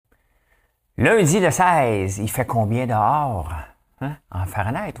Lundi le 16, il fait combien dehors? Hein? En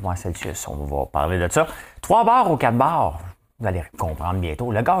Fahrenheit ou en Celsius? On va parler de ça. 3 bars ou 4 bars? Vous allez comprendre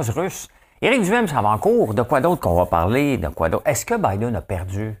bientôt. Le gaz russe. Éric Duhem s'en va en cours. De quoi d'autre qu'on va parler? De quoi d'autre? Est-ce que Biden a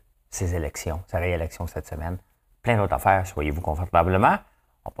perdu ses élections, sa réélection cette semaine? Plein d'autres affaires. Soyez-vous confortablement.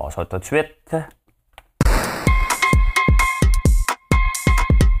 On passe ça tout de suite. C'est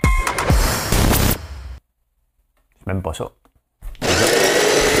même pas ça.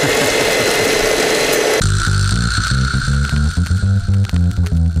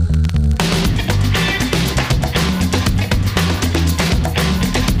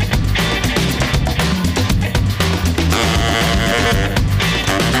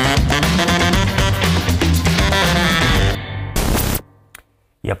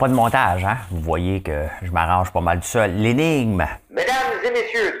 Il n'y a pas de montage, hein? Vous voyez que je m'arrange pas mal tout seul. L'énigme. Mesdames et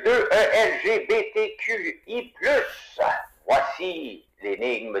messieurs, 2ELGBTQI+, voici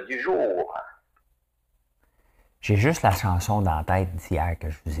l'énigme du jour. J'ai juste la chanson dans la tête d'hier que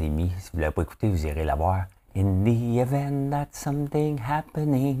je vous ai mis. Si vous ne l'avez pas écoutée, vous irez la voir. In the event that something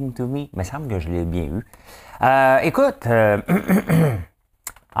happening to me. Il me semble que je l'ai bien eu. Écoute,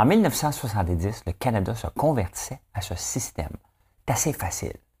 en 1970, le Canada se convertissait à ce système. C'est assez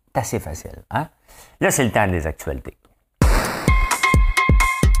facile. C'est assez facile. Hein? Là, c'est le temps des actualités.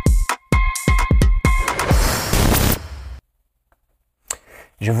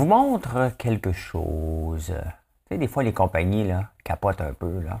 Je vous montre quelque chose. Tu sais, des fois, les compagnies là, capotent un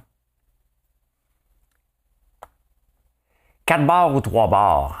peu. Là. 4 bars ou 3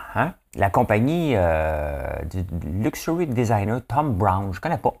 bars. Hein? La compagnie du luxury designer Tom Brown, je ne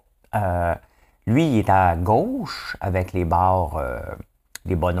connais pas. Lui, il est à gauche avec les bars,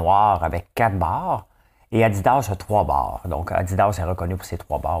 les bas noirs avec 4 bars. Et Adidas a 3 bars. Donc, Adidas est reconnu pour ses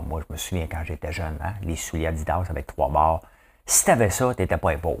 3 bars. Moi, je me souviens quand j'étais jeune, hein, les souliers Adidas avec 3 bars. Si tu avais ça, tu n'étais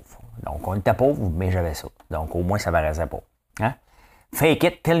pas un pauvre. Donc, on était pauvre, mais j'avais ça. Donc, au moins, ça paraissait pas. Hein? Fake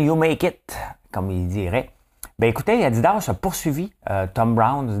it till you make it, comme il dirait. Ben écoutez, Adidas a poursuivi Tom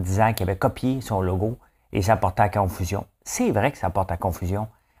Brown en disant qu'il avait copié son logo et ça portait à confusion. C'est vrai que ça porte à confusion,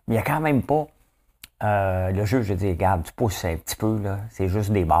 mais il n'y a quand même pas... le juge a dit, regarde, tu pousses un petit peu, là, c'est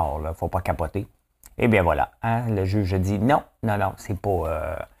juste des barres, il ne faut pas capoter. Eh bien voilà, hein, le juge a dit, non, c'est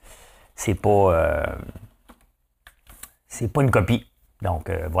pas une copie.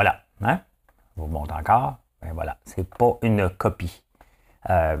 Donc voilà, hein? Je vous montre encore. Ben voilà, c'est pas une copie.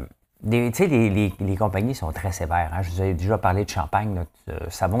 Tu sais, les compagnies sont très sévères. Hein? Je vous ai déjà parlé de Champagne,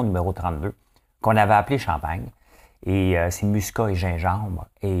 notre savon numéro 32, qu'on avait appelé Champagne. Et c'est muscat et gingembre.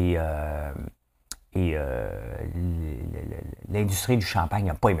 Et l'industrie du champagne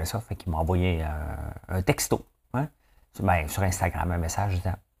n'a pas aimé ça. Fait qu'il m'a envoyé un texto. Hein? Sur Instagram, un message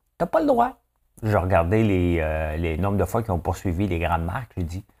disant « T'as pas le droit. » J'ai regardé les nombres de fois qu'ils ont poursuivi les grandes marques. J'ai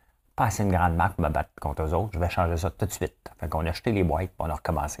dit « Pas assez une grande marque pour me battre contre eux autres. Je vais changer ça tout de suite. » Fait qu'on a acheté les boîtes et on a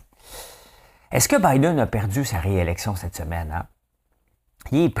recommencé. Est-ce que Biden a perdu sa réélection cette semaine? Hein?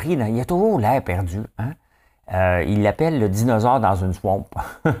 Il est pris il a toujours l'air perdu. Hein? Il l'appelle le dinosaure dans une swamp.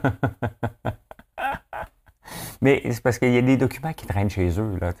 Mais c'est parce qu'il y a des documents qui traînent chez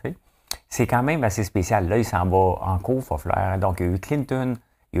eux. Là, tu sais. C'est quand même assez spécial. Là, il s'en va en cours, Fafleur. Donc, il y a eu Clinton,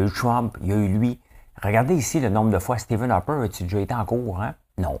 il y a eu Trump, il y a eu lui. Regardez ici le nombre de fois. Stephen Harper, as-tu déjà été en cours? Hein?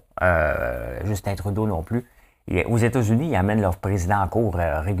 Non. Justin Trudeau non plus. Aux États-Unis, ils amènent leur président en cours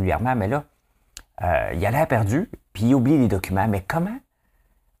régulièrement, mais là, il a l'air perdu, puis il oublie les documents. Mais comment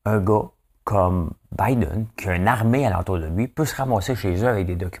un gars comme Biden, qui a une armée alentour de lui, peut se ramasser chez eux avec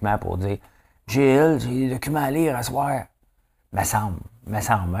des documents pour dire « Gilles, j'ai des documents à lire à soir. » Me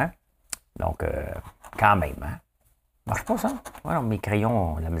semble, hein? Donc, quand même, hein? Marche pas, ça? Voilà, mes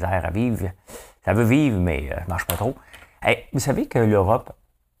crayons ont la misère à vivre. Ça veut vivre, mais marche pas trop. Hey, vous savez que l'Europe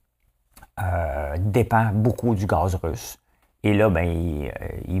dépend beaucoup du gaz russe. Et là, ben,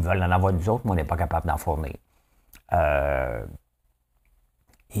 ils veulent en avoir nous autres, mais on n'est pas capable d'en fournir.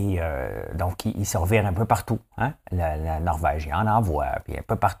 Donc, ils se revirent un peu partout. Hein? La Norvège, il en envoie, puis un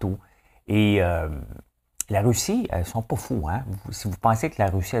peu partout. Et la Russie, ils sont pas fous. Hein? Si vous pensez que la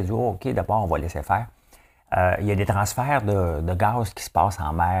Russie a dit oh, OK, d'abord, on va laisser faire, il y a des transferts de gaz qui se passent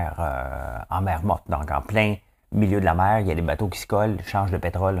en mer morte. Donc, en plein milieu de la mer, il y a des bateaux qui se collent, changent de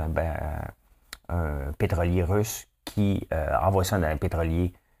pétrole, un pétrolier russe qui envoie ça dans un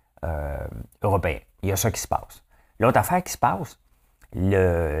pétrolier européen. Il y a ça qui se passe. L'autre affaire qui se passe,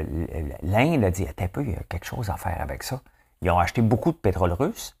 l'Inde a dit attends un peu, il y a quelque chose à faire avec ça. Ils ont acheté beaucoup de pétrole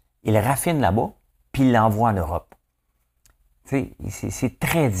russe, ils le raffinent là-bas, puis ils l'envoient en Europe. C'est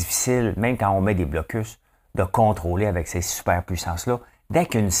très difficile, même quand on met des blocus, de contrôler avec ces superpuissances-là. Dès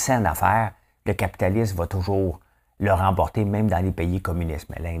qu'il y a une saine affaire, le capitaliste va toujours le remporter, même dans les pays communistes.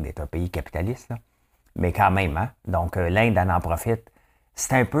 Mais l'Inde est un pays capitaliste, là. Mais quand même, hein? Donc, l'Inde en profite.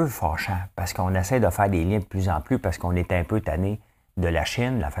 C'est un peu fâchant, parce qu'on essaie de faire des liens de plus en plus, parce qu'on est un peu tanné de la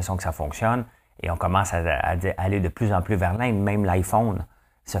Chine, la façon que ça fonctionne, et on commence à aller de plus en plus vers l'Inde. Même l'iPhone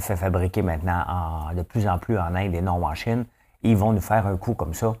se fait fabriquer maintenant de plus en plus en Inde et non en Chine. Ils vont nous faire un coup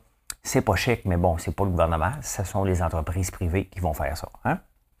comme ça. C'est pas chic, mais bon, c'est pas le gouvernement, ce sont les entreprises privées qui vont faire ça. Hein?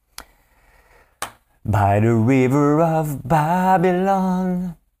 By the river of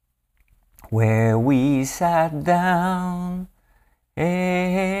Babylon, where we sat down,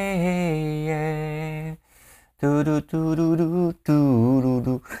 hey, hey,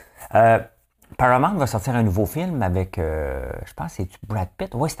 Paramount va sortir un nouveau film avec, je pense, c'est Brad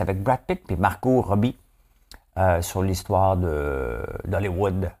Pitt. Oui, c'est avec Brad Pitt et Margot Robbie sur l'histoire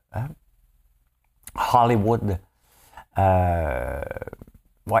d'Hollywood. Hein? Hollywood.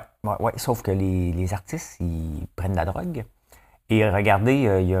 Ouais. Sauf que les artistes, ils prennent de la drogue. Et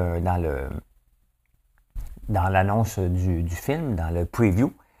regardez, il y a dans l'annonce du film, dans le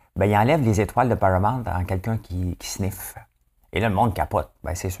preview, ben, il enlève les étoiles de Paramount en quelqu'un qui sniffe. Et là, le monde capote.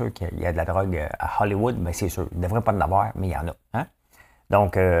 Ben, c'est sûr qu'il y a de la drogue à Hollywood, mais c'est sûr. Il ne devrait pas en avoir, mais il y en a. Hein?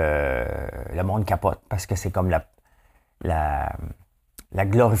 Donc, le monde capote parce que c'est comme la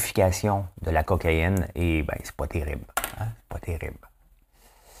glorification de la cocaïne et ben, c'est pas terrible. Hein? C'est pas terrible.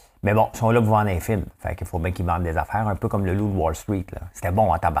 Mais bon, ils sont là pour vendre un film. Fait qu'il faut bien qu'ils vendent des affaires, un peu comme le loup de Wall Street. Là. C'était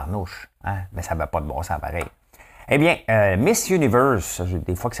bon en tabarnouche, hein? Mais ça n'avait pas de bon sens pareil. Eh bien, Miss Universe,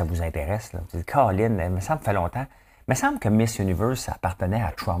 des fois que ça vous intéresse, là, vous dites, Colin, il me semble que ça fait longtemps. Il me semble que Miss Universe ça appartenait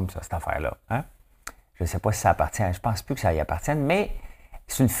à Trump, ça, cette affaire-là. Hein? Je ne sais pas si ça appartient, je pense plus que ça y appartienne, mais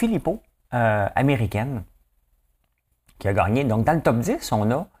c'est une Filippo américaine qui a gagné. Donc, dans le top 10, on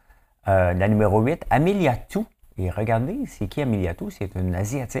a la numéro 8, Amelia Tu. Et regardez, c'est qui Amelia Tu? C'est une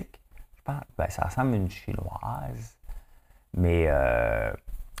Asiatique. Je pense, ben, ça ressemble à une Chinoise. Mais,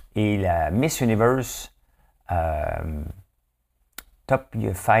 et la Miss Universe, Top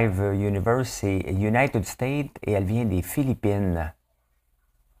 5 Universe, c'est United States et elle vient des Philippines.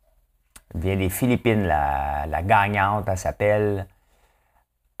 Elle vient des Philippines, la gagnante, elle s'appelle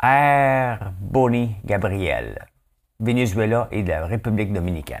Bonnie Gabriel. Venezuela et de la République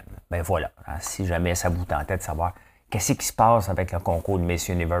dominicaine. Ben voilà, hein, si jamais ça vous tentait de savoir qu'est-ce qui se passe avec le concours de Miss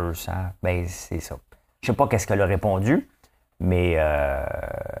Universe, hein, ben c'est ça. Je sais pas qu'est-ce qu'elle a répondu, mais hein,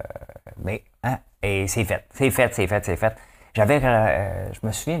 et c'est fait. Je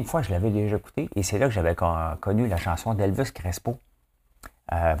me souviens une fois, je l'avais déjà écouté, et c'est là que j'avais connu la chanson d'Elvis Crespo.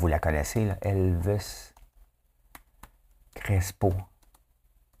 Vous la connaissez, là? Elvis Crespo.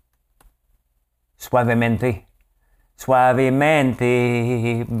 Suavemente. Suavemente,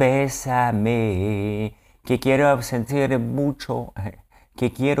 bésame, que quiero sentir mucho,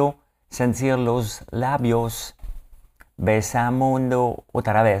 que quiero sentir los labios, besamundo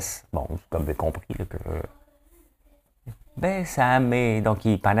otra vez. Bon, comme vous avez compris, là, que... Bésame. Donc,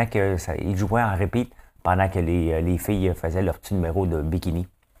 pendant qu'il jouait en repeat, pendant que les filles faisaient leur petit numéro de bikini.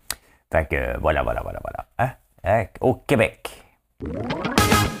 Fait que, voilà. Hein? Au Québec.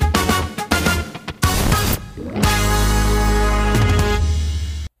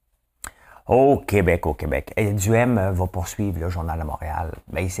 Au Québec. Et Duhem va poursuivre le Journal de Montréal.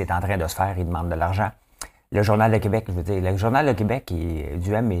 Ben, c'est en train de se faire, il demande de l'argent. Le Journal de Québec, je veux dire, le Journal de Québec,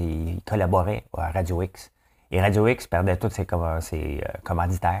 Duhem, il collaborait à Radio X. Et Radio X perdait tous ses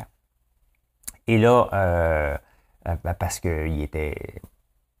commanditaires. Et là, parce qu'il était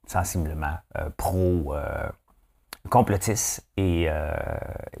sensiblement pro-complotiste, et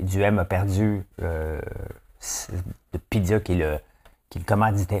Duhem a perdu le Pédia qui le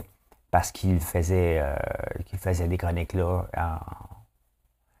commanditait. Parce qu'il faisait des chroniques là.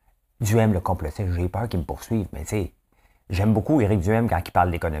 Duhem, le complotiste, j'ai peur qu'il me poursuive, mais tu sais, j'aime beaucoup Éric Duhem quand il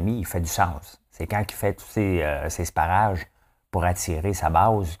parle d'économie, il fait du sens. C'est quand il fait tous ces sparages pour attirer sa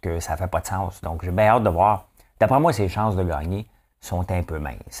base que ça fait pas de sens. Donc, j'ai bien hâte de voir. D'après moi, ses chances de gagner sont un peu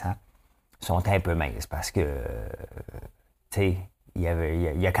minces. Hein? Sont un peu minces parce que, tu sais, il y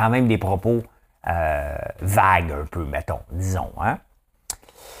a quand même des propos vagues un peu, mettons, disons, hein?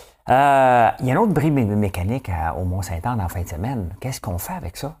 Il y a un autre bris mécanique au Mont-Saint-Anne en fin de semaine. Qu'est-ce qu'on fait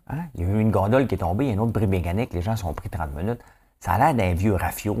avec ça? Hein? Il y a eu une gondole qui est tombée, il y a un autre bris mécanique, les gens sont pris 30 minutes. Ça a l'air d'un vieux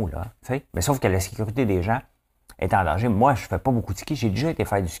rafio, là. T'sais? Mais sauf que la sécurité des gens est en danger. Moi, je fais pas beaucoup de ski. J'ai déjà été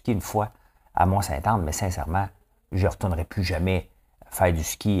faire du ski une fois à Mont-Saint-Anne, mais sincèrement, je ne retournerai plus jamais faire du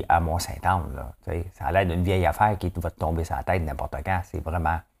ski à Mont-Saint-Anne. Là. Ça a l'air d'une vieille affaire qui va te tomber sur la tête n'importe quand. C'est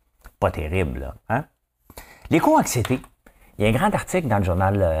vraiment pas terrible. Là. Hein? L'éco-anxiété. Il y a un grand article dans le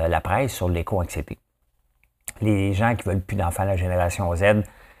journal La Presse sur l'éco-anxiété. Les gens qui veulent plus d'enfants, la génération Z,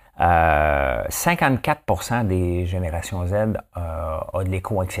 54% des générations Z ont de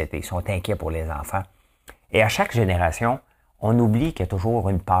l'éco-anxiété, ils sont inquiets pour les enfants. Et à chaque génération, on oublie qu'il y a toujours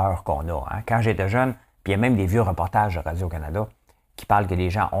une peur qu'on a. Hein. Quand j'étais jeune, puis il y a même des vieux reportages de Radio-Canada qui parlent que les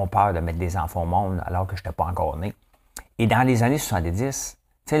gens ont peur de mettre des enfants au monde alors que je n'étais pas encore né. Et dans les années 70,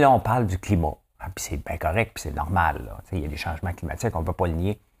 tu sais, là, on parle du climat. Hein, puis c'est bien correct, puis c'est normal. Il y a des changements climatiques, on ne peut pas le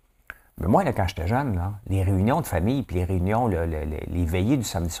nier. Mais moi, là, quand j'étais jeune, là, les réunions de famille, puis les réunions, les veillées du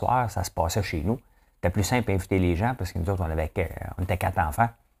samedi soir, ça se passait chez nous. C'était plus simple d'inviter les gens parce que nous autres, on était 4 enfants.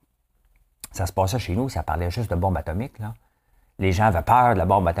 Ça se passait chez nous, ça parlait juste de bombes atomiques. Là. Les gens avaient peur de la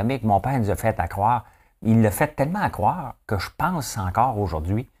bombe atomique. Mon père nous a fait à croire. Il l'a fait tellement à croire que je pense encore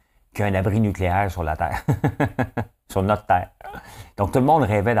aujourd'hui qu'il y a un abri nucléaire sur la Terre. Sur notre Terre. Donc, tout le monde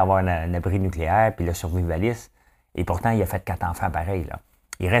rêvait d'avoir un abri nucléaire, puis le survivaliste. Et pourtant, il a fait 4 enfants pareils. Là.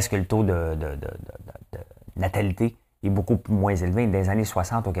 Il reste que le taux de natalité est beaucoup moins élevé. Dans les années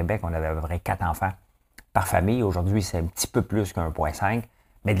 60, au Québec, on avait à peu près 4 enfants par famille. Aujourd'hui, c'est un petit peu plus qu'1,5.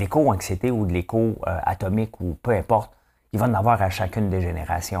 Mais de l'éco-anxiété ou de l'éco-atomique ou peu importe, il va en avoir à chacune des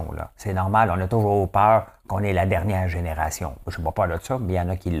générations. Là. C'est normal, on a toujours peur qu'on est la dernière génération. Je n'ai pas peur de ça, mais il y en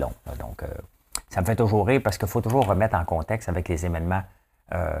a qui l'ont. Là. Donc, ça me fait toujours rire parce qu'il faut toujours remettre en contexte avec les événements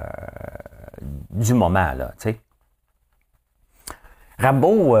du moment. Là, tu sais.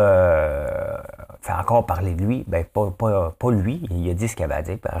 Rambo fait encore parler de lui. Ben, pas lui, il a dit ce qu'il avait à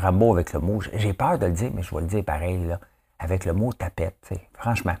dire. Rambo avec le mot, j'ai peur de le dire, mais je vais le dire pareil, là, avec le mot tapette. Tu sais.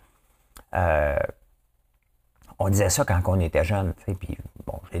 Franchement. On disait ça quand on était jeune, tu sais, puis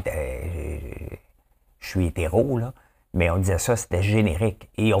bon, je suis hétéro, là, mais on disait ça, c'était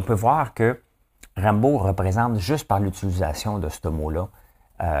générique. Et on peut voir que Rambo représente, juste par l'utilisation de ce mot-là,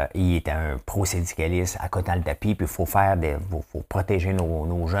 il est un pro-syndicaliste à côté le tapis, puis il faut protéger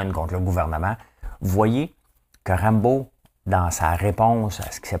nos jeunes contre le gouvernement. Vous voyez que Rambo, dans sa réponse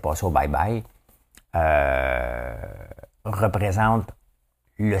à ce qui s'est passé au bye-bye, représente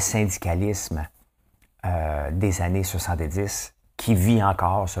le syndicalisme des années 70 qui vit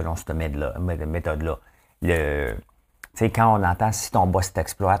encore selon cette méthode-là. Tu sais, quand on entend « si ton boss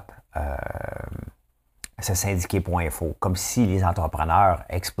t'exploite », c'est syndiqué.info, comme si les entrepreneurs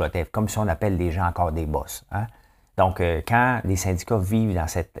exploitaient, comme si on appelle les gens encore des boss. Hein? Donc, quand les syndicats vivent dans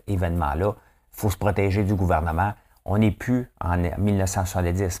cet événement-là, il faut se protéger du gouvernement. On n'est plus en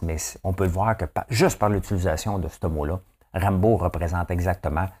 1970, mais on peut voir que juste par l'utilisation de ce mot-là, Rambo représente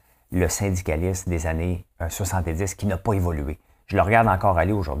exactement le syndicaliste des années 70 qui n'a pas évolué. Je le regarde encore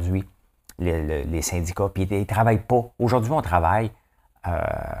aller aujourd'hui, les syndicats, puis ils ne travaillent pas. Aujourd'hui, on travaille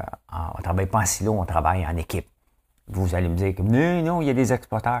pas en silo, on travaille en équipe. Vous allez me dire que non, il y a des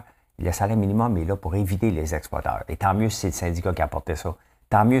exploiteurs. Le salaire minimum est là pour éviter les exploiteurs. Et tant mieux si c'est le syndicat qui a apporté ça.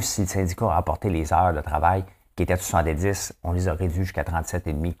 Tant mieux si le syndicat a apporté les heures de travail qui étaient de 70, on les a réduits jusqu'à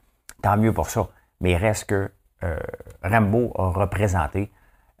 37,5. Tant mieux pour ça. Mais il reste que Rambo a représenté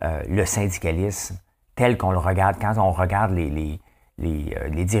le syndicalisme tel qu'on le regarde. Quand on regarde les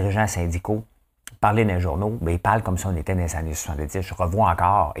dirigeants syndicaux parler dans les journaux, bien, ils parlent comme si on était dans les années 70. Je revois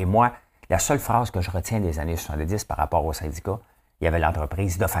encore. Et moi, la seule phrase que je retiens des années 70 par rapport aux syndicats, il y avait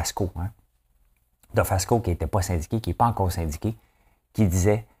l'entreprise Dofasco. Hein? Dofasco qui n'était pas syndiqué, qui n'est pas encore syndiqué, qui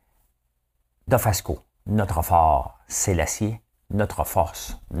disait « Dofasco, notre fort, c'est l'acier, notre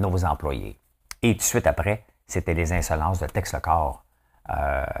force, nos employés. » Et tout de suite après, c'était les insolences de Tex Lecor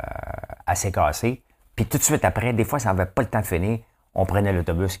assez cassées. Puis tout de suite après, des fois, ça n'avait pas le temps de finir, on prenait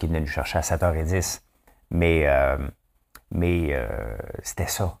l'autobus qui venait nous chercher à 7h10. Mais c'était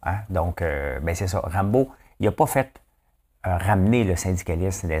ça. Hein? Donc, ben c'est ça. Rambo, il n'a pas fait ramener le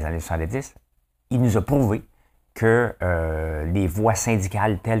syndicalisme des années 70. Il nous a prouvé que les voix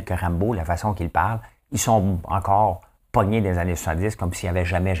syndicales telles que Rambo, la façon qu'il parle, ils sont encore pognés des années 70 comme s'ils n'avaient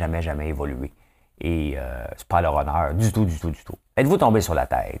jamais évolué. Et c'est pas leur honneur du tout. Êtes-vous tombé sur la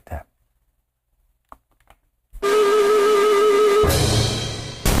tête?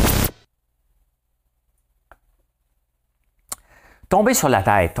 Tomber sur la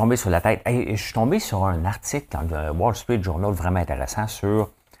tête. Hey, je suis tombé sur un article dans le Wall Street Journal vraiment intéressant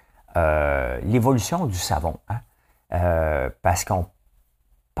sur l'évolution du savon. Hein? Parce qu'on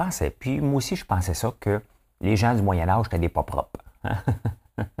pensait, puis moi aussi je pensais ça, que les gens du Moyen-Âge étaient des pas propres. Hein?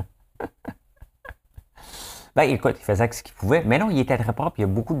 Ben écoute, ils faisaient ce qu'ils pouvaient, mais non, ils étaient très propres. Il y a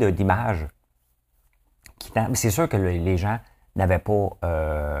beaucoup d'images. C'est sûr que les gens n'avaient pas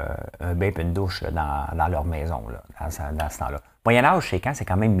un bain et une douche dans leur maison là, dans ce temps-là. Moyen-Âge, c'est quand? C'est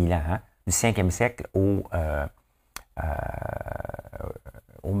quand même 1000 ans, hein? Du 5e siècle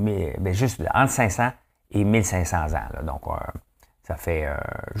juste entre 500 et 1500 ans. Là. Donc, ça fait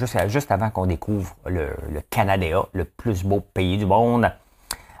juste avant qu'on découvre le Canada, le plus beau pays du monde.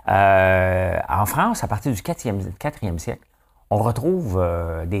 En France, à partir du 4e siècle, on retrouve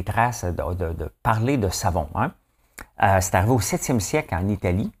des traces de parler de savon. Hein? C'est arrivé au 7e siècle en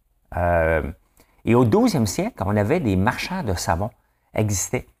Italie. Et au 12e siècle, on avait des marchands de savon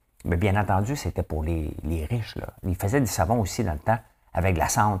existaient. Mais bien entendu, c'était pour les riches. Là. Ils faisaient du savon aussi dans le temps avec de la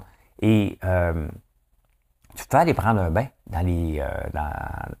cendre. Et tu peux aller prendre un bain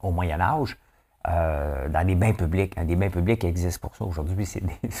au Moyen Âge, dans des bains publics. Des bains publics existent pour ça. Aujourd'hui, c'est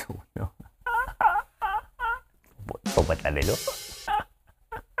des saunas. Tu ne vas pas te laver là.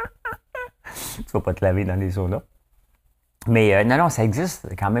 Tu ne vas pas te laver dans les saunas. Mais non, ça existe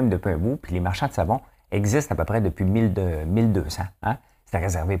quand même depuis un bout. Puis les marchands de savon existent à peu près depuis 1200. Hein? C'est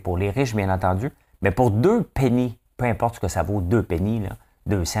réservé pour les riches, bien entendu. Mais pour 2 pennies, peu importe ce que ça vaut, 2 pennies, là,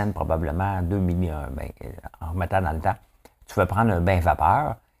 2 cents probablement, 2 millions, en remettant dans le temps, tu peux prendre un bain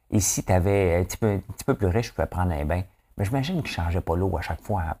vapeur. Et si tu avais un petit peu plus riche, tu pouvais prendre un bain. Mais j'imagine qu'ils ne changeaient pas l'eau à chaque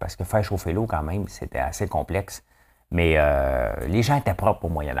fois, hein, parce que faire chauffer l'eau, quand même, c'était assez complexe. Mais les gens étaient propres au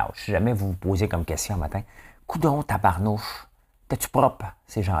Moyen-Âge. Si jamais vous vous posez comme question un matin, coudonc, tabarnouche, t'es-tu propre,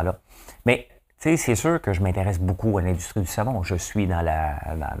 ces gens-là? Mais, tu sais, c'est sûr que je m'intéresse beaucoup à l'industrie du savon. Je suis dans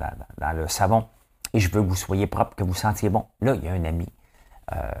le savon et je veux que vous soyez propre, que vous sentiez bon. Là, il y a un ami,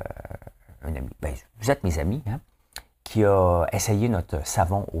 ben, vous êtes mes amis, hein, qui a essayé notre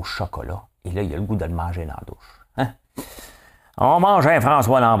savon au chocolat. Et là, il a le goût de le manger dans la douche. Hein? On mange un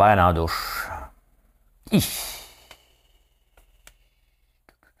François Lambert dans la douche.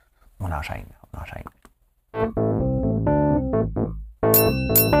 On enchaîne.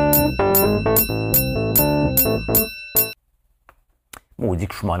 Maudit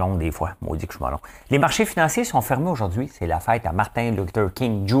que je suis molon des fois. Les marchés financiers sont fermés aujourd'hui. C'est la fête à Martin Luther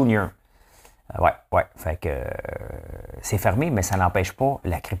King Jr. Ouais. Fait que c'est fermé, mais ça n'empêche pas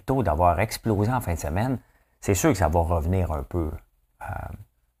la crypto d'avoir explosé en fin de semaine. C'est sûr que ça va revenir un peu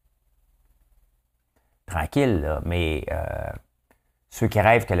tranquille, là, mais ceux qui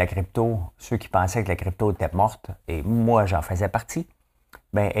rêvent que la crypto, ceux qui pensaient que la crypto était morte, et moi j'en faisais partie,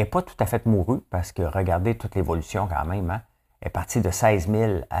 ben, elle n'est pas tout à fait mourue parce que regardez toute l'évolution quand même. Hein? Elle est partie de 16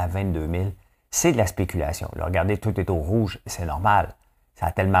 000 à 22 000. C'est de la spéculation. Là, regardez, tout est au rouge, c'est normal. Ça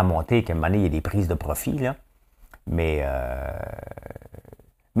a tellement monté qu'à un moment donné, il y a des prises de profit. Là. Mais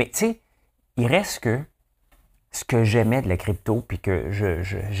tu sais, il reste que ce que j'aimais de la crypto, puis que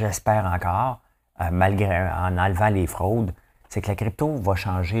j'espère encore, malgré en enlevant les fraudes, c'est que la crypto va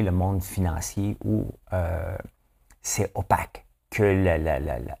changer le monde financier où c'est opaque, que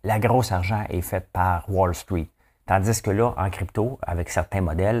la grosse argent est faite par Wall Street. Tandis que là, en crypto, avec certains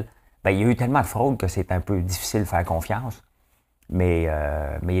modèles, ben, il y a eu tellement de fraude que c'est un peu difficile de faire confiance. Mais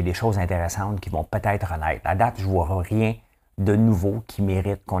il y a des choses intéressantes qui vont peut-être renaître. À date, je ne vois rien de nouveau qui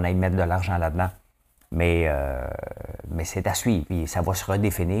mérite qu'on aille mettre de l'argent là-dedans. Mais c'est à suivre. Et ça va se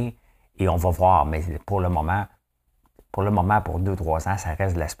redéfinir et on va voir. Mais pour le moment, pour 2-3 ans, ça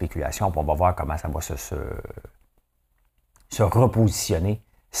reste de la spéculation. Puis on va voir comment ça va se repositionner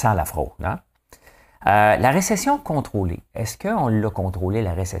sans la fraude. Hein? La récession contrôlée. Est-ce qu'on l'a contrôlée,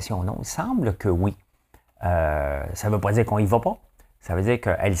 la récession? Non. Il semble que oui. Ça ne veut pas dire qu'on n'y va pas. Ça veut dire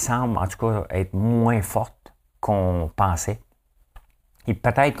qu'elle semble, en tout cas, être moins forte qu'on pensait. Et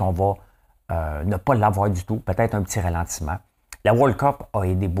peut-être qu'on va ne pas l'avoir du tout. Peut-être un petit ralentissement. La World Cup a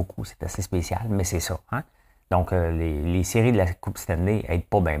aidé beaucoup. C'est assez spécial, mais c'est ça. Hein? Donc, les séries de la Coupe Stanley n'aident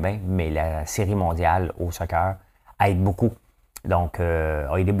pas bien, mais la série mondiale au soccer aide beaucoup. Donc,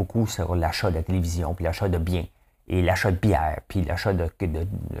 a aidé beaucoup sur l'achat de télévision, puis l'achat de biens, et l'achat de bière, puis l'achat de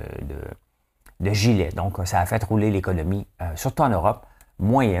gilets. Donc, ça a fait rouler l'économie, surtout en Europe,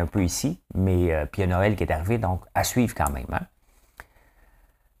 moins un peu ici, mais puis il y a Noël qui est arrivé, donc à suivre quand même. Hein?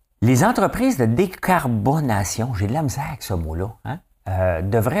 Les entreprises de décarbonation, j'ai de la misère avec ce mot-là, hein?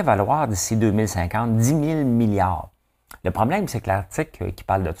 Devraient valoir d'ici 2050 10 000 milliards. Le problème, c'est que l'article qui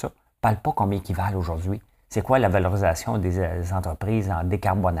parle de ça ne parle pas combien ils valent aujourd'hui. C'est quoi la valorisation des entreprises en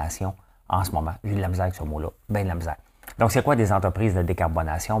décarbonation en ce moment? J'ai de la misère avec ce mot-là, bien de la misère. Donc, c'est quoi des entreprises de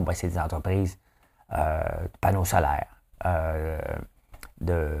décarbonation? Ben, c'est des entreprises de panneaux solaires,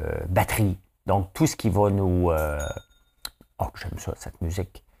 de batteries. Donc, tout ce qui va nous... oh, j'aime ça, cette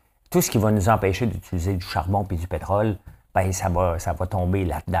musique. Tout ce qui va nous empêcher d'utiliser du charbon et du pétrole, ben, ça va tomber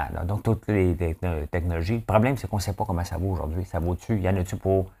là-dedans. Là. Donc, toutes les technologies. Le problème, c'est qu'on ne sait pas comment ça vaut aujourd'hui. Ça vaut-tu? Il y en a-tu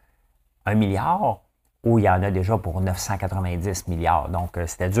pour 1 milliard ou il y en a déjà pour 990 milliards? Donc,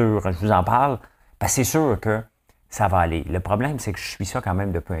 c'était dur, je vous en parle, parce que c'est sûr que ça va aller. Le problème, c'est que je suis ça quand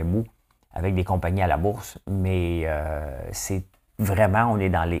même depuis un bout avec des compagnies à la bourse, mais c'est vraiment, on est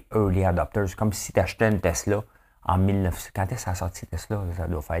dans les early adopters. Comme si tu achetais une Tesla en 1900. Quand est-ce que ça a sorti Tesla? Ça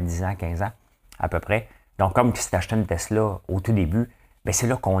doit faire 10 ans, 15 ans à peu près. Donc, comme si tu achetais une Tesla au tout début, bien, c'est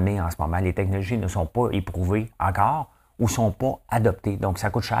là qu'on est en ce moment. Les technologies ne sont pas éprouvées encore ou ne sont pas adoptées. Donc, ça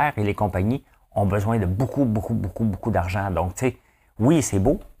coûte cher et les compagnies ont besoin de beaucoup d'argent. Donc, tu sais, oui, c'est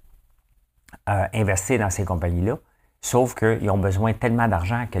beau investir dans ces compagnies-là, sauf qu'ils ont besoin tellement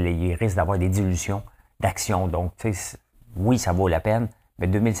d'argent qu'ils risquent d'avoir des dilutions d'actions. Donc, tu sais, oui, ça vaut la peine, mais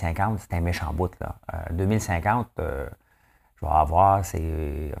 2050, c'est un méchant bout, là. 2050, je vais avoir,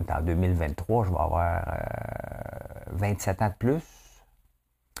 c'est en 2023, je vais avoir 27 ans de plus.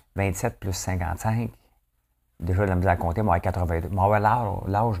 27 plus 55. Déjà, de la misère à compter, moi, à 82. Moi, avoir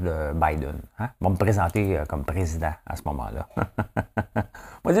l'âge de Biden. Hein? On va me présenter comme président à ce moment-là.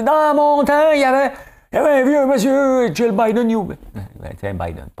 On va dire, dans mon temps, il y avait un vieux monsieur, Jill Biden. C'est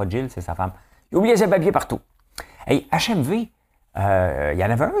Biden, pas Jill, c'est sa femme. Il oubliait ses papiers partout. Hey, HMV, il y en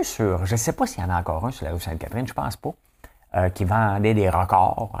avait un sur, je ne sais pas s'il y en a encore un sur la rue Sainte-Catherine, je pense pas, qui vendait des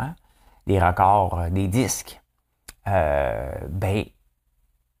records, hein? Des records, des disques. Ben,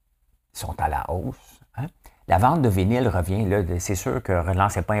 sont à la hausse. Hein? La vente de vinyle revient. Là, c'est sûr que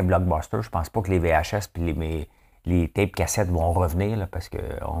relancez pas un blockbuster. Je pense pas que les VHS et les tapes cassettes vont revenir là, parce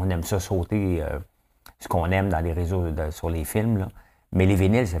qu'on aime ça sauter ce qu'on aime dans les réseaux sur les films. Là. Mais les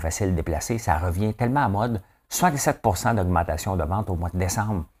vinyles, c'est facile de déplacer. Ça revient tellement à mode. 77% d'augmentation de vente au mois de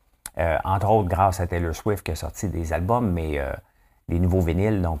décembre. Entre autres, grâce à Taylor Swift qui a sorti des albums, mais des nouveaux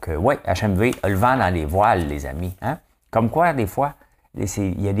vinyles. Donc, ouais, HMV a le vent dans les voiles, les amis. Hein? Comme quoi, des fois,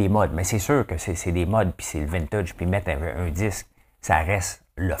 il y a des modes, mais c'est sûr que c'est des modes, puis c'est le vintage, puis mettre un disque, ça reste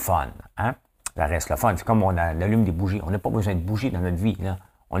le fun. Hein? Ça reste le fun. C'est comme on allume des bougies. On n'a pas besoin de bougies dans notre vie. Là.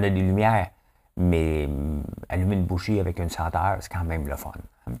 On a des lumières, mais allumer une bougie avec une senteur, c'est quand même le fun.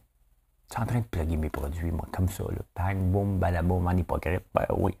 Hein? Je suis en train de plugger mes produits, moi, comme ça. Là. Bang, boum, balaboum, en hypocrite. Ben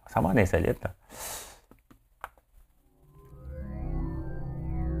oui, ça va en insolite. Là.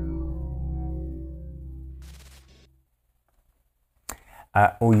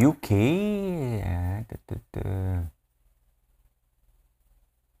 Au UK,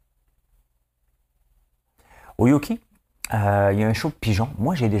 au UK, il y a un show de pigeons.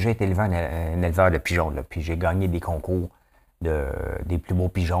 Moi, j'ai déjà été élevé un éleveur de pigeons, là, puis j'ai gagné des concours des plus beaux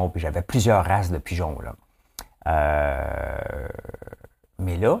pigeons, puis j'avais plusieurs races de pigeons. Là.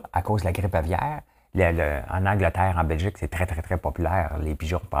 Mais là, à cause de la grippe aviaire, en Angleterre, en Belgique, c'est très populaire, les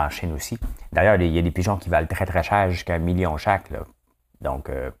pigeons, en Chine aussi. D'ailleurs, il y a des pigeons qui valent très cher, jusqu'à 1 million chaque. Là.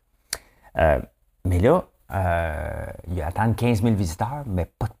 Donc, mais là, ils attendent 15 000 visiteurs, mais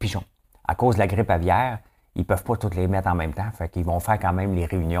pas de pigeons. À cause de la grippe aviaire, ils ne peuvent pas toutes les mettre en même temps. Fait qu'ils vont faire quand même les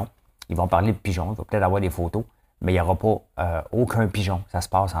réunions. Ils vont parler de pigeons. Il va peut-être avoir des photos, mais il n'y aura pas aucun pigeon. Ça se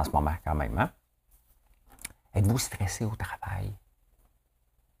passe en ce moment quand même. Hein? Êtes-vous stressé au travail?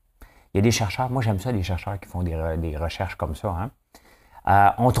 Il y a des chercheurs, moi j'aime ça, des chercheurs qui font des recherches comme ça.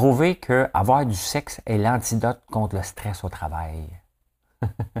 Hein? Ont trouvé qu'avoir du sexe est l'antidote contre le stress au travail.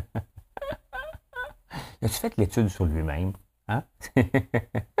 As-tu fait l'étude sur lui-même? Hein?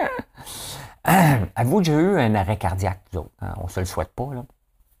 Avez-vous déjà eu un arrêt cardiaque, vous autres? Hein? On ne se le souhaite pas, là.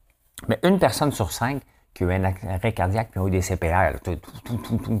 Mais une personne sur 5 qui a eu un arrêt cardiaque et ont eu des CPR,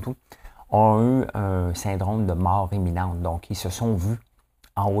 ont eu un syndrome de mort imminente. Donc, ils se sont vus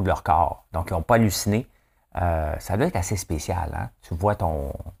en haut de leur corps. Donc, ils n'ont pas halluciné. Ça doit être assez spécial. Hein? Tu vois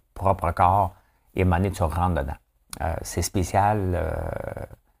ton propre corps et à un moment donné, tu rentres dedans. C'est spécial,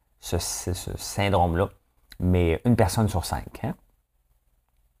 ce syndrome-là, mais une personne sur 5. Hein?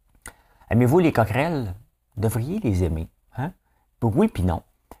 Aimez-vous les coquerelles? Devriez les aimer. Hein? Oui puis non.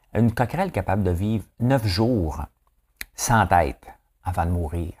 Une coquerelle capable de vivre 9 jours sans tête avant de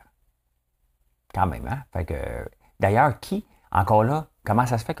mourir. Quand même, hein? Fait que, d'ailleurs, encore là, comment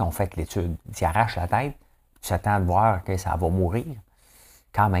ça se fait qu'on fait l'étude? Tu arraches la tête, tu t'attends de voir que ça va mourir.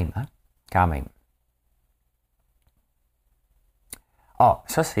 Quand même, hein? Quand même. Ah,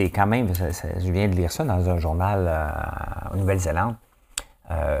 ça, c'est quand même, je viens de lire ça dans un journal en Nouvelle-Zélande.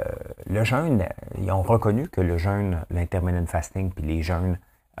 Le jeûne, ils ont reconnu que le jeûne, l'intermittent fasting, puis les jeûnes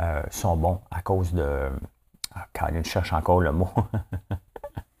sont bons à cause de... Quand je cherche encore le mot.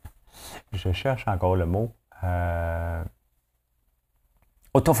 Je cherche encore le mot.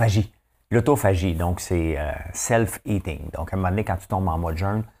 Autophagie. L'autophagie, donc c'est self-eating. Donc à un moment donné, quand tu tombes en mode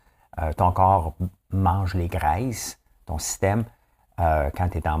jeûne, ton corps mange les graisses, ton système, quand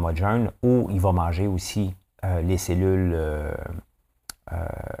tu es en mode jeûne, ou il va manger aussi les cellules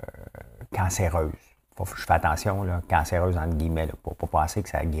cancéreuses. Faut que je fais attention, là, cancéreuses entre guillemets, là, pour ne pas penser que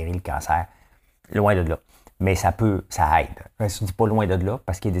ça guérit le cancer. Loin de là. Mais ça aide. Je ne dis pas loin de là,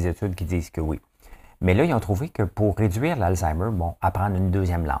 parce qu'il y a des études qui disent que oui. Mais là, ils ont trouvé que pour réduire l'Alzheimer, bon, apprendre une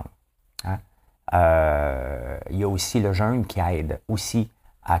deuxième langue. Hein? Il y a aussi le jeûne qui aide aussi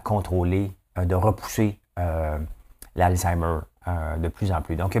à contrôler, de repousser l'Alzheimer de plus en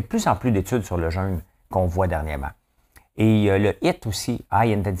plus. Donc, il y a de plus en plus d'études sur le jeûne qu'on voit dernièrement. Et le HIIT aussi,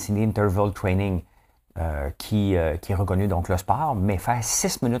 High Intensity Interval Training, qui est reconnu, donc le sport, mais faire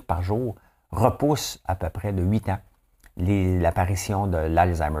 6 minutes par jour repousse à peu près de 8 ans l'apparition de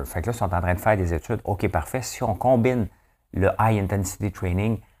l'Alzheimer. Fait que là, ils sont en train de faire des études. OK, parfait. Si on combine le High Intensity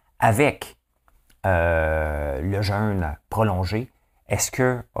Training avec le jeûne prolongé, est-ce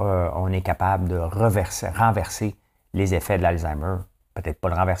qu'on est capable de renverser les effets de l'Alzheimer? Peut-être pas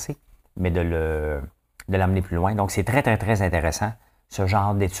le renverser, mais de l'amener plus loin. Donc, c'est très, très, très intéressant, ce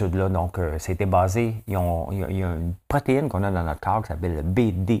genre d'études-là. Donc, c'était basé, il y a une protéine qu'on a dans notre corps qui s'appelle le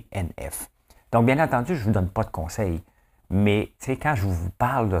BDNF. Donc, bien entendu, je ne vous donne pas de conseils, mais quand je vous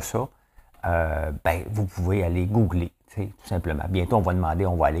parle de ça, vous pouvez aller googler, tout simplement. Bientôt, on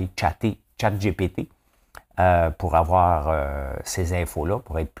va aller chatter ChatGPT pour avoir ces infos-là,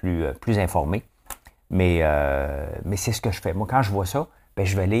 pour être plus informé. Mais c'est ce que je fais. Moi, quand je vois ça,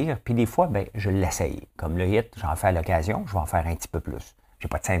 je vais lire, puis des fois, je l'essaye. Comme le HIIT, j'en fais à l'occasion, je vais en faire un petit peu plus. Je n'ai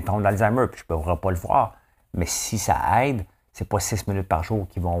pas de symptômes d'Alzheimer, puis je ne pourrai pas le voir. Mais si ça aide, c'est pas 6 minutes par jour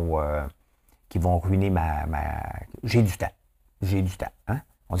qui vont ruiner ma... J'ai du temps. J'ai du temps. Hein?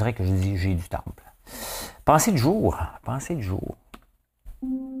 On dirait que je dis j'ai du temps. Pensée du jour. Pensée du jour.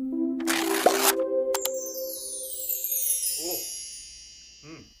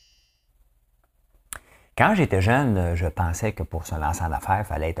 Quand j'étais jeune, je pensais que pour se lancer en affaires, il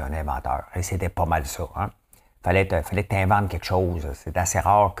fallait être un inventeur. Et c'était pas mal ça. Hein? Fallait que tu inventes quelque chose. C'est assez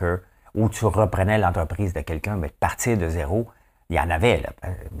rare où tu reprenais l'entreprise de quelqu'un, mais de partir de zéro, il y en avait, là,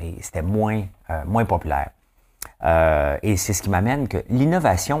 mais c'était moins populaire. Et c'est ce qui m'amène que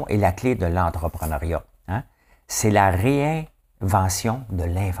l'innovation est la clé de l'entrepreneuriat. Hein? C'est la réinvention de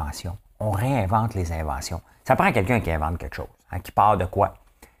l'invention. On réinvente les inventions. Ça prend quelqu'un qui invente quelque chose, hein, qui part de quoi.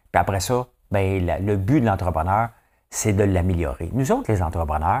 Puis après ça, le but de l'entrepreneur, c'est de l'améliorer. Nous autres, les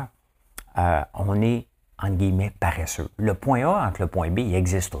entrepreneurs, on est, entre guillemets, paresseux. Le point A entre le point B, il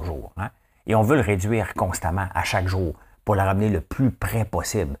existe toujours. Hein? Et on veut le réduire constamment, à chaque jour, pour le ramener le plus près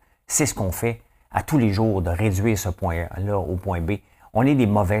possible. C'est ce qu'on fait à tous les jours, de réduire ce point-là au point B. On est des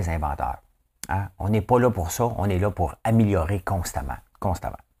mauvais inventeurs. Hein? On n'est pas là pour ça, on est là pour améliorer constamment.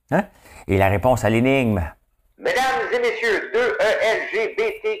 Hein? Et la réponse à l'énigme... Mesdames et messieurs,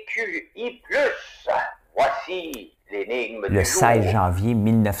 2ELGBTQI+, voici l'énigme du jour. Le 16 janvier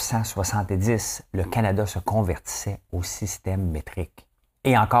 1970, le Canada se convertissait au système métrique.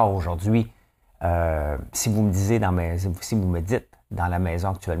 Et encore aujourd'hui, si vous me dites dans la maison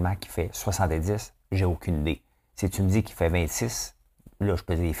actuellement qu'il fait 70, j'ai aucune idée. Si tu me dis qu'il fait 26, là, je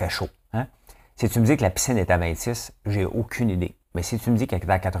peux dire qu'il fait chaud. Hein? Si tu me dis que la piscine est à 26, j'ai aucune idée. Mais si tu me dis qu'elle est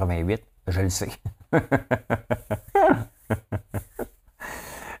à 88, je le sais.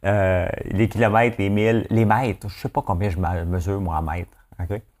 Les kilomètres, les milles, les mètres, je ne sais pas combien je mesure moi en mètres.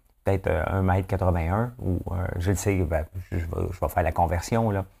 Okay? Peut-être 1,81 m ou je le sais, je vais faire la conversion.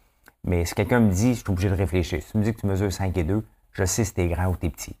 Là. Mais si quelqu'un me dit, je suis obligé de réfléchir. Si tu me dis que tu mesures 5 et 2, je sais si t'es grand ou t'es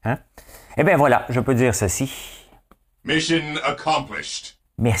petit. Hein? Eh bien voilà, je peux dire ceci. Mission accomplished.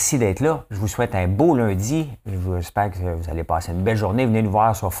 Merci d'être là. Je vous souhaite un beau lundi. J'espère que vous allez passer une belle journée. Venez nous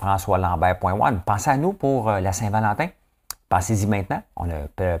voir sur françoislambert.one. Pensez à nous pour la Saint-Valentin. Pensez-y maintenant. On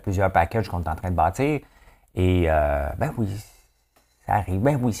a plusieurs packages qu'on est en train de bâtir. Et oui, ça arrive.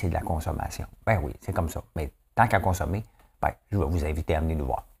 Ben oui, c'est de la consommation. Ben oui, c'est comme ça. Mais tant qu'à consommer, je vais vous inviter à venir nous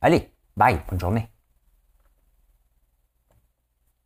voir. Allez, bye, bonne journée.